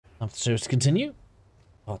So to continue,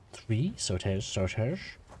 part 3, sorters.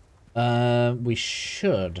 We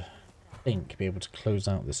should, I think, be able to close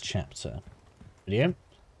out this chapter video.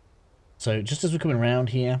 So just as we're coming around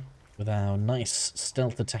here with our nice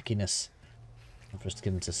stealth attackiness, for us to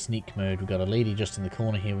get into sneak mode, we've got a lady just in the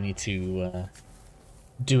corner here we need to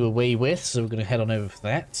do away with, so we're going to head on over for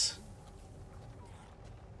that.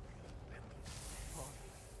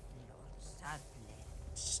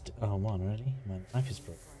 Oh, I'm on already? My knife is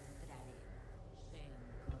broken.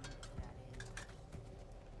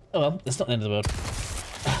 Oh well, it's not the end of the world.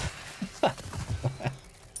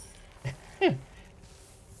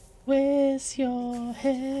 Where's your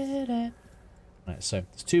head at? Right, so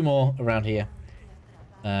there's 2 more around here.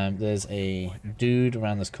 There's a dude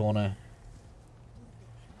around this corner.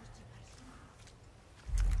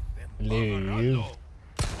 Hello.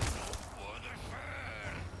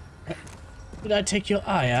 Did I take your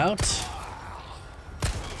eye out?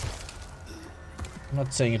 I'm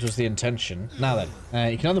not saying it was the intention. Now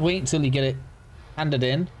then, you can either wait until you get it handed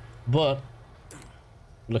in, but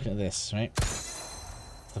looking at this, right?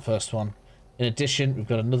 The first one. In addition, we've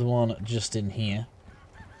got another one just in here.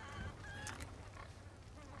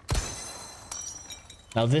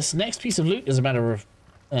 Now this next piece of loot is a matter of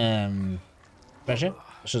treasure.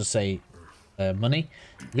 I should say money.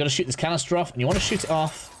 You've got to shoot this canister off, and you want to shoot it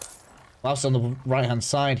off whilst on the right hand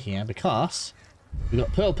side here, because we've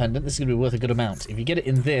got Pearl Pendant. This is going to be worth a good amount. If you get it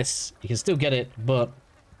in this, you can still get it, but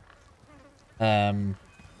it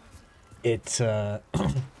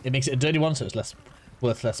makes it a dirty one, so it's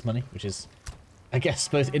worth less money, which is, I guess,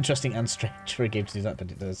 both interesting and strange for a game to do that,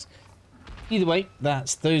 but it does. Either way,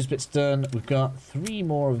 that's those bits done. We've got 3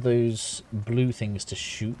 more of those blue things to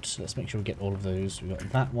shoot. So let's make sure we get all of those. We've got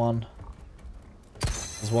that one.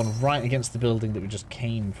 There's one right against the building that we just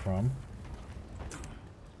came from.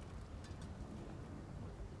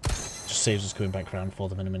 Just saves us coming back around for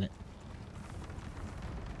them in a minute.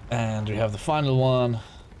 And we have the final one.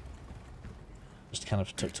 Just kind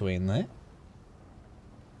of tucked away in there.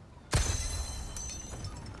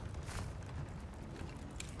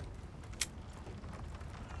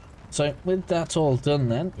 So, with that all done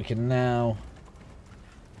then, we can now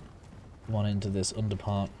come on into this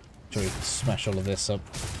underpart. Sure, we can smash all of this up.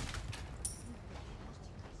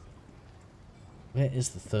 Where is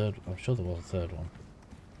the third? I'm sure there was a third one.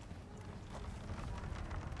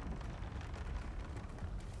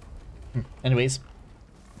 Anyways,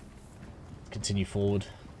 let's continue forward.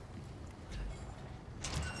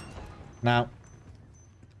 Now,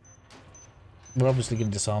 we're obviously going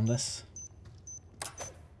to disarm this.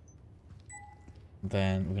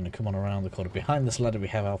 Then we're going to come on around the corner. Behind this ladder we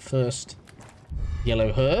have our first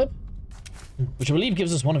yellow herb, which I believe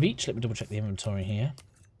gives us 1 of each. Let me double check the inventory here.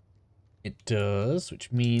 It does,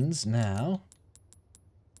 which means now...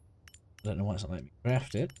 I don't know why it's not letting me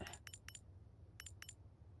craft it.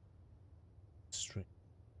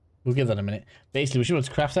 We'll give that a minute. Basically, we should be able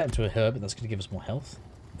to craft that into a herb, and that's going to give us more health.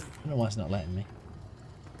 I don't know why it's not letting me.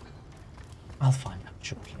 I'll find out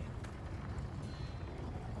shortly.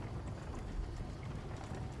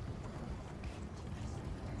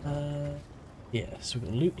 Yeah, so we've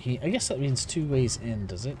got loot here. I guess that means 2 ways in,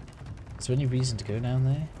 does it? Is there any reason to go down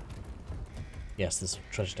there? Yes, there's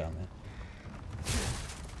treasure down there.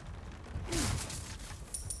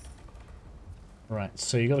 Right,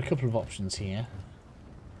 so you've got a couple of options here.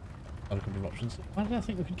 Got a couple of options. Why did I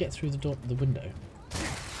think we could get through the door, the window?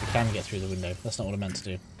 We can get through the window. That's not what I meant to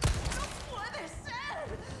do.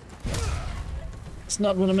 It's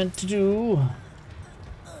not what I meant to do.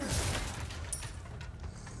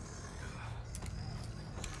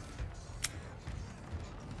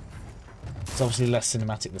 It's obviously less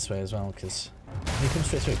cinematic this way as well, because he comes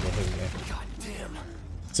straight through. Here we go. God damn.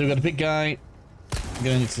 So we've got a big guy. We're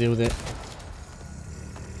going to need to deal with it.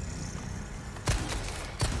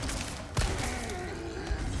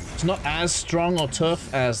 It's not as strong or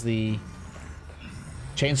tough as the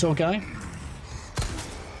chainsaw guy.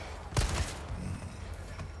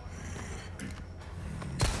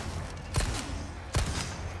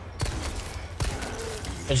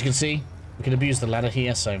 As you can see, we can abuse the ladder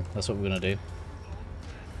here, so that's what we're going to do.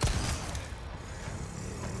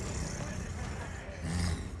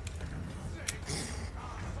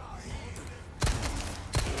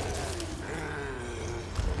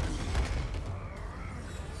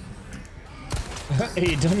 Are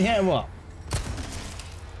you done yet or what?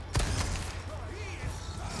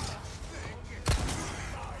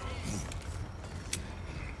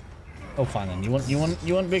 Oh, fine then. You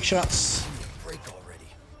want big shots?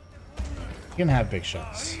 You can have big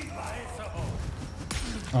shots.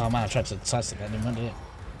 Oh man, I tried to sidestep that, didn't I? Did it?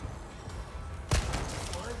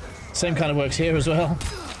 Same kind of works here as well.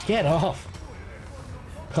 Get off!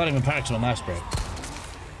 Can't even parry to my mouse break.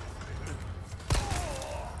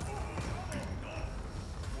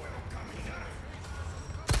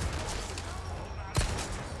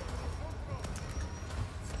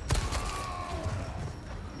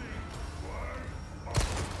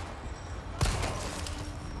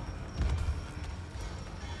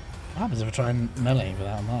 What happens if I try and melee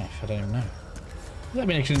without a knife? I don't even know. Does that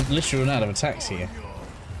mean I can literally run out of attacks here?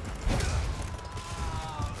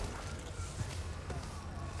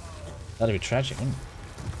 That'd be tragic, wouldn't it?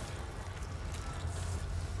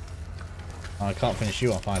 Oh, I can't finish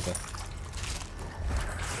you off either.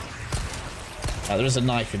 Oh, there is a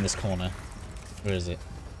knife in this corner. Where is it?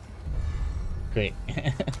 Great.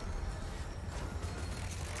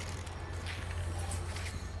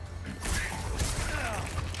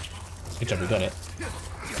 Good job, we got it.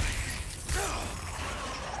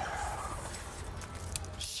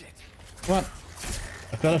 Shit. Come on.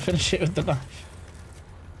 I've got to finish it with the knife.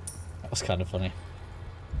 That was kind of funny.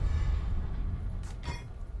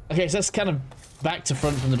 Okay, so that's kind of back to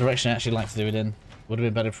front from the direction I actually like to do it in. Would have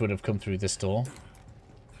been better if we would have come through this door.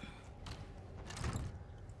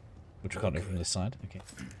 Which we can't do from this side. Okay.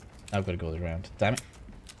 Now I've got to go around. Damn it.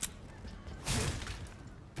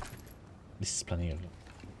 This is plenty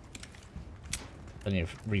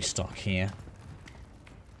of restock here.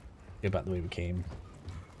 Go back the way we came.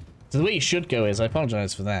 So the way you should go is, I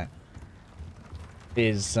apologize for that,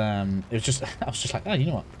 is it was just I was just like, oh, you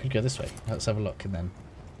know what, I could go this way, let's have a look, and then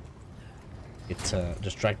it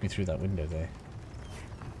just dragged me through that window there.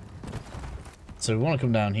 So we want to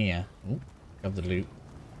come down here. Ooh, grab the loot.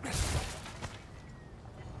 So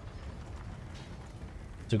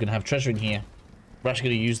we're gonna have treasure in here. We're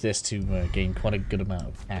actually going to use this to gain quite a good amount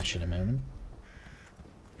of cash in a moment.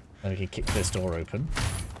 Then we can kick this door open.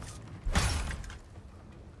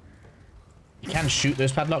 You can shoot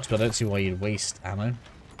those padlocks, but I don't see why you'd waste ammo. You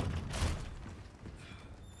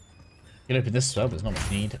can open this as well, but there's not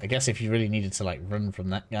much need. I guess if you really needed to, like, run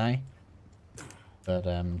from that guy. But,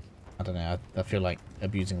 I don't know. I feel like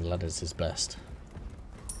abusing the ladders is best.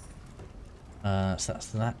 So that's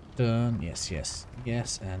that done. Yes, yes,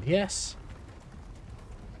 yes, and yes.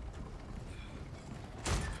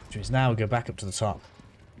 Which means now we go back up to the top,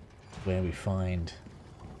 where we find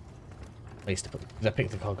a place to put. Did I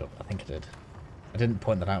pick the cog up? I think I did. I didn't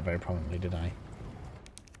point that out very prominently, did I?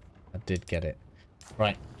 I did get it.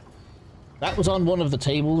 Right. That was on one of the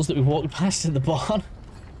tables that we walked past in the barn.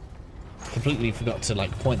 Completely forgot to,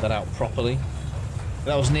 like, point that out properly.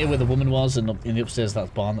 That was near where the woman was, and in the upstairs of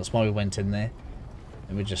that barn. That's why we went in there.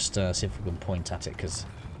 And we just see if we can point at it, because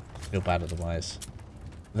I feel bad otherwise.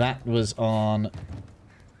 That was on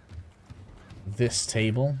this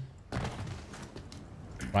table.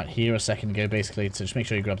 Right here a second ago, basically. So just make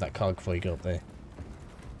sure you grab that cog before you go up there.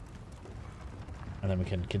 And then we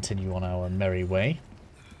can continue on our merry way.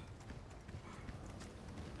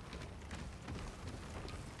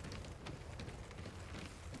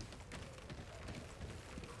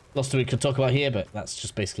 Lots we could talk about here, but that's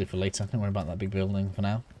just basically for later. Don't worry about that big building for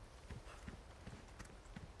now.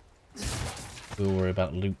 We'll worry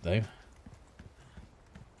about loot, though.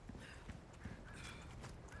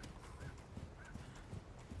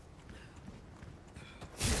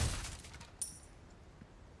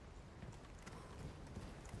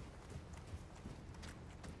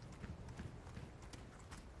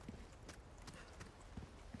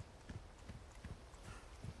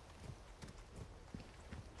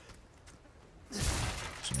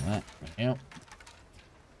 Yep.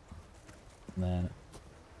 And then,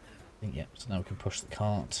 I think, yep, so now we can push the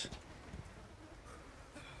cart.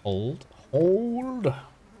 Hold. Hold!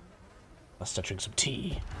 Let's drink some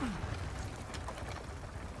tea.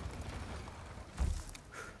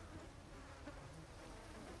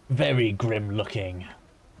 Very grim looking.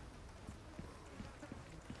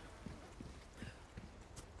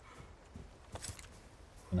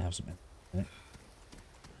 Gonna have something.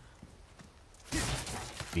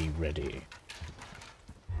 Be ready.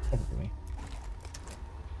 Probably.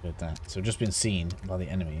 Good that. So we've just been seen by the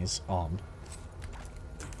enemies on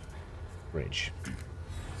bridge.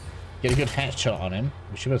 Get a good headshot on him.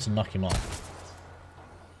 We should be able to knock him off.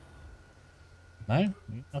 No?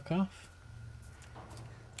 You knock off?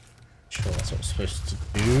 Sure, that's what we're supposed to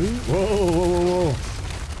do. Whoa, whoa, whoa, whoa.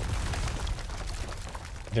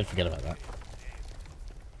 I did forget about that.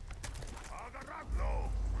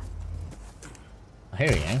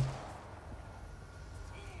 Here we go.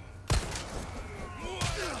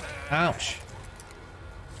 Ouch.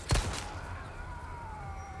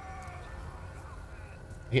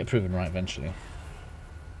 I get proven right eventually.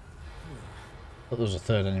 Thought there was a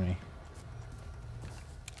third enemy.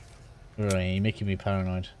 Right, you're making me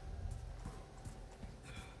paranoid.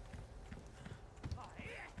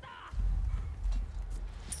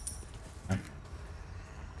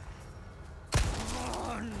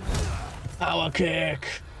 Power kick!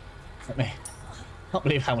 Let me. I can't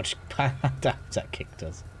believe how much damage that kick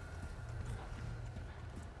does.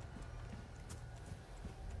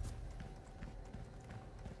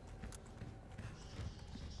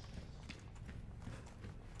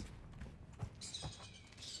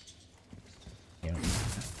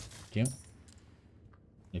 Thank you.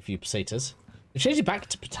 A few pesetas. They changed it back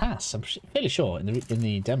to potass. I'm fairly sure in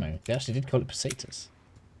the demo they actually did call it pesetas.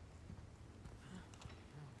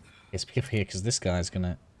 Yes, be careful here because this guy's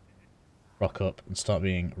gonna rock up and start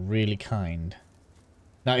being really kind.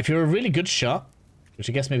 Now, if you're a really good shot, which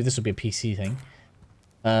I guess maybe this would be a PC thing,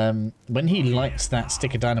 when he lights that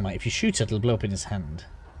stick of dynamite, if you shoot it, it'll blow up in his hand.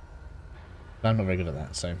 But I'm not very good at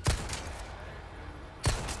that, so.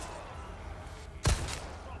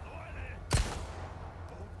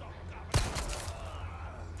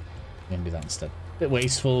 I'm gonna do that instead. Bit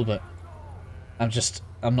wasteful, but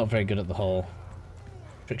I'm not very good at the whole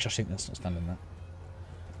trick shot. I think that's not standing there.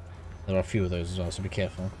 There are a few of those as well, so be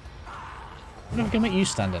careful. I'm not gonna make you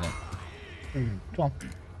stand in it. Come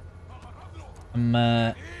on.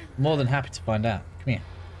 I'm more than happy to find out. Come here.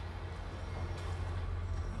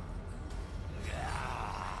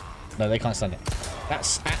 No, they can't stand it.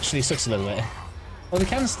 That's actually sucks a little bit. Oh, they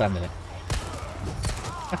can stand in it.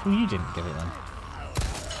 How come you didn't get it then?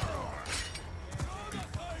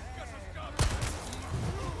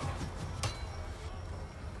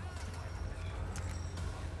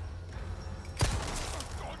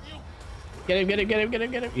 Get him, get him, get him, get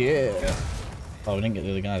him, get him. Yeah. Oh, we didn't get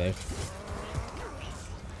the other guy though.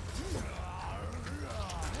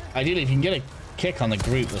 Ideally, if you can get a kick on the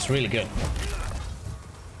group, that's really good.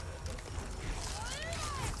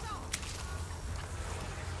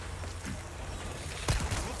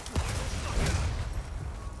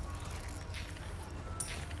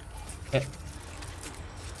 Okay.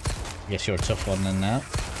 Guess you're a tough one then now.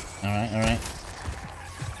 Alright, alright.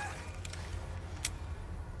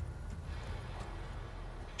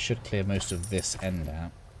 Should clear most of this end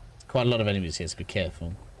out. Quite a lot of enemies here, so be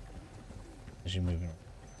careful as you're moving.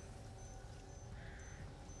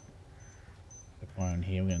 Around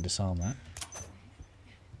here, we're going to disarm that.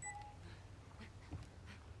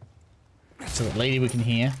 So that lady we can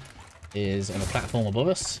hear is on a platform above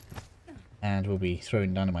us, and we'll be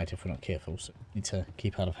throwing dynamite if we're not careful. So we need to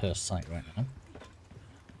keep out of her sight right now.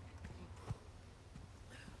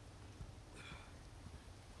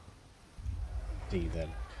 See then.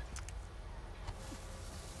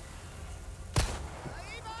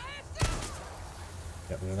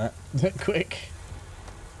 Get rid of that. Quick.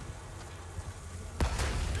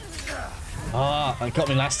 Ah, that got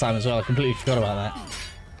me last time as well. I completely forgot about that.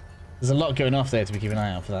 There's a lot going off there to be keeping an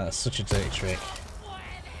eye out for that. That's such a dirty trick.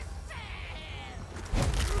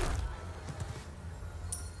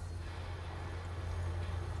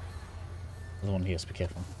 There's one here, so be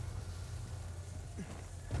careful.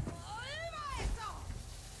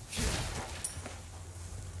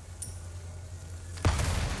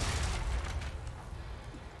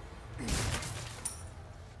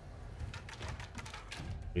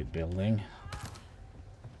 Good building.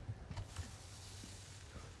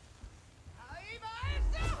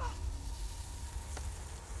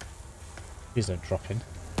 Please don't drop in.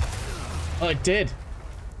 Oh, it did!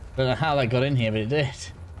 Don't know how that got in here, but it did.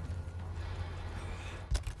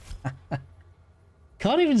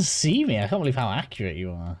 Can't even see me. I can't believe how accurate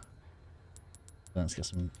you are. Let's get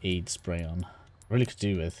some aid spray on. Really could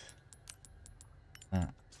do with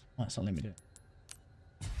that. Oh, it's not letting me do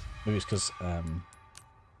it. Maybe it's because my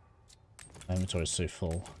inventory is so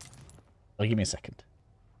full. Oh, give me a second.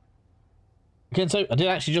 Okay, so I did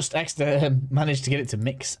actually just manage to get it to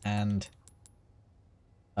mix and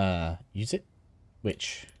use it,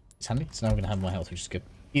 which is handy. So now we're going to have more health, which is good.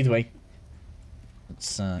 Either way,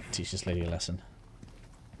 let's teach this lady a lesson.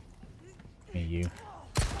 Me, you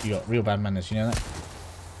got real bad manners, you know that?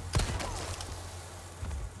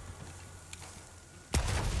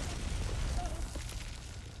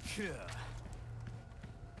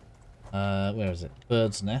 Where is it?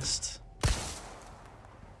 Bird's nest.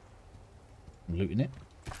 I'm looting it.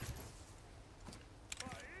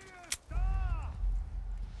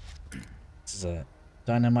 This is a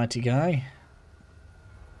dynamite guy.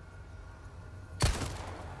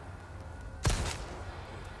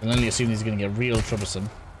 I can only assume these are going to get real troublesome.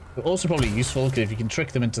 But also probably useful, because if you can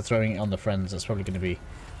trick them into throwing it on their friends, that's probably going to be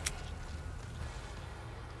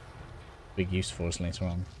big use for us later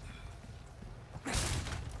on. I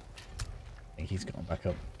think he's gone back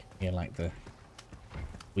up. hear like the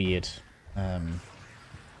weird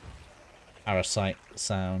parasite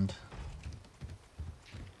sound.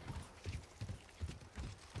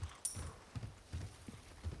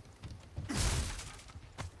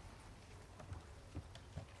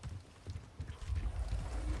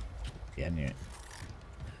 Yeah, I knew it.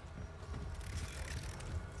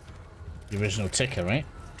 The original ticker, right?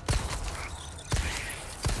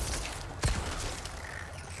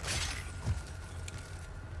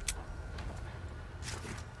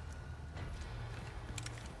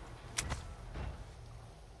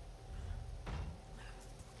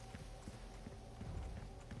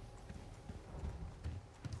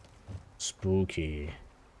 Spooky.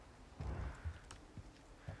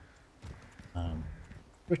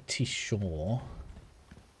 Pretty sure.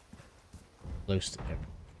 Close to it.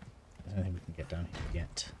 I don't think we can get down here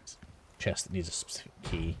yet. It's a chest that needs a specific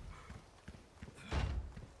key.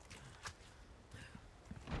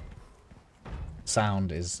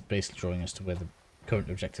 Sound is basically drawing us to where the current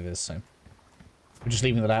objective is, so we're just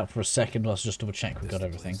leaving that out for a second. Let's just double check we've got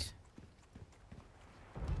everything.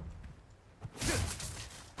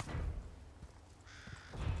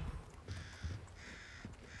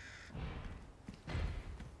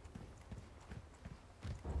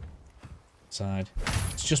 Side.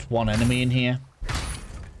 It's just one enemy in here.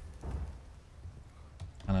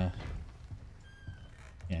 Kinda,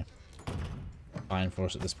 yeah, fine for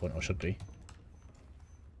us at this point, or should be.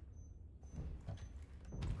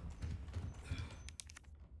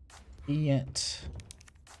 Yet.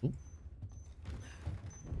 Ooh.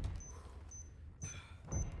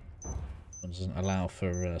 It doesn't allow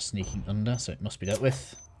for sneaking under, so it must be dealt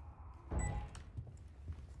with.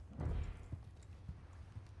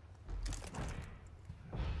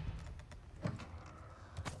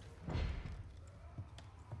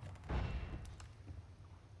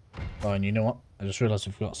 Oh, and you know what? I just realised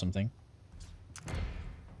I forgot something.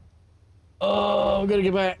 Oh, we've got to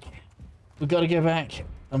get back. We've got to get back.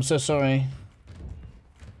 I'm so sorry.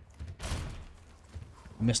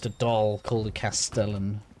 Missed a doll called a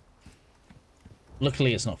Castellan.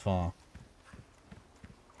 Luckily, it's not far.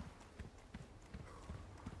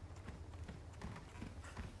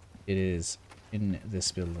 It is in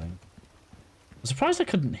this building. I'm surprised I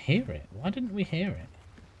couldn't hear it. Why didn't we hear it?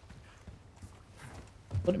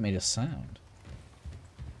 I thought it made a sound.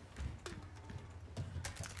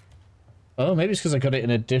 Oh, maybe it's because I got it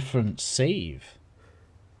in a different save.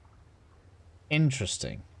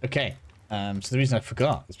 Interesting. Okay. So the reason I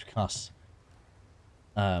forgot is because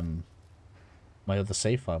my other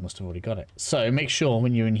save file must have already got it. So make sure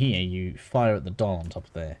when you're in here, you fire at the doll on top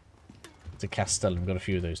of there. It's a Castellan. We've got a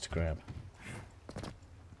few of those to grab.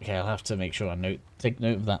 Okay, I'll have to make sure I take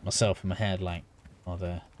note of that myself in my head, like, oh,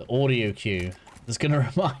 the audio cue. It's going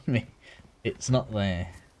to remind me it's not there.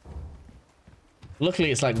 Luckily,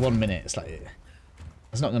 it's like 1 minute. It's like,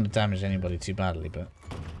 it's not going to damage anybody too badly, but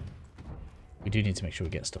we do need to make sure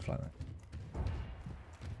we get stuff like that.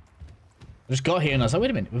 I just got here and I was like, wait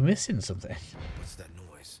a minute, we're missing something. What's that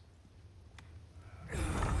noise?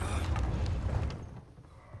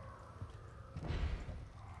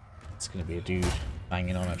 It's going to be a dude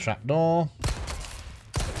banging on a trapdoor.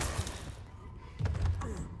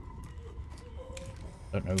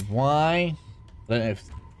 Don't know why. I don't know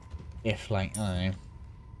if like, I don't know,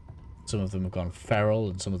 some of them have gone feral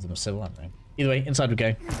and some of them are civil, I don't know. Either way, inside we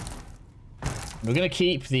go. We're going to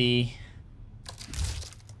keep the...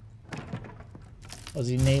 Was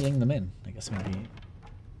he nailing them in? I guess maybe...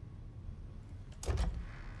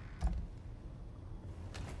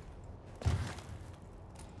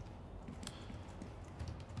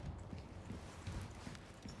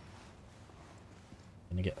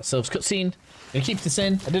 Gonna get ourselves cutscene. Gonna keep this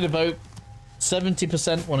in. I did a vote.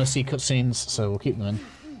 70% want to see cutscenes, so we'll keep them in.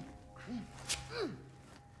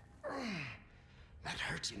 That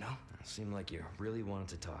hurts, you know? Seemed like you really wanted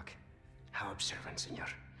to talk. How observant, senor.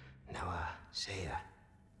 Now, say,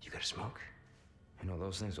 you got a smoke? You know,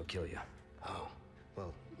 those things will kill you. Oh,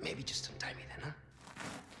 well, maybe just untie me then,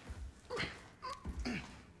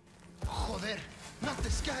 huh? Joder, not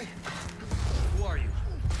this guy! Who are you?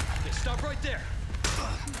 Okay, stop right there!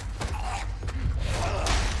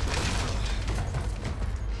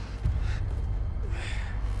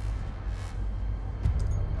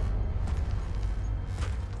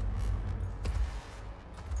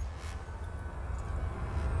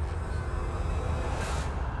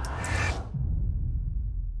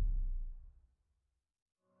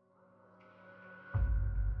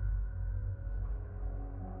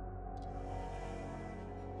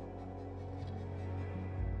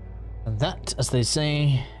 And that, as they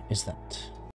say, is that.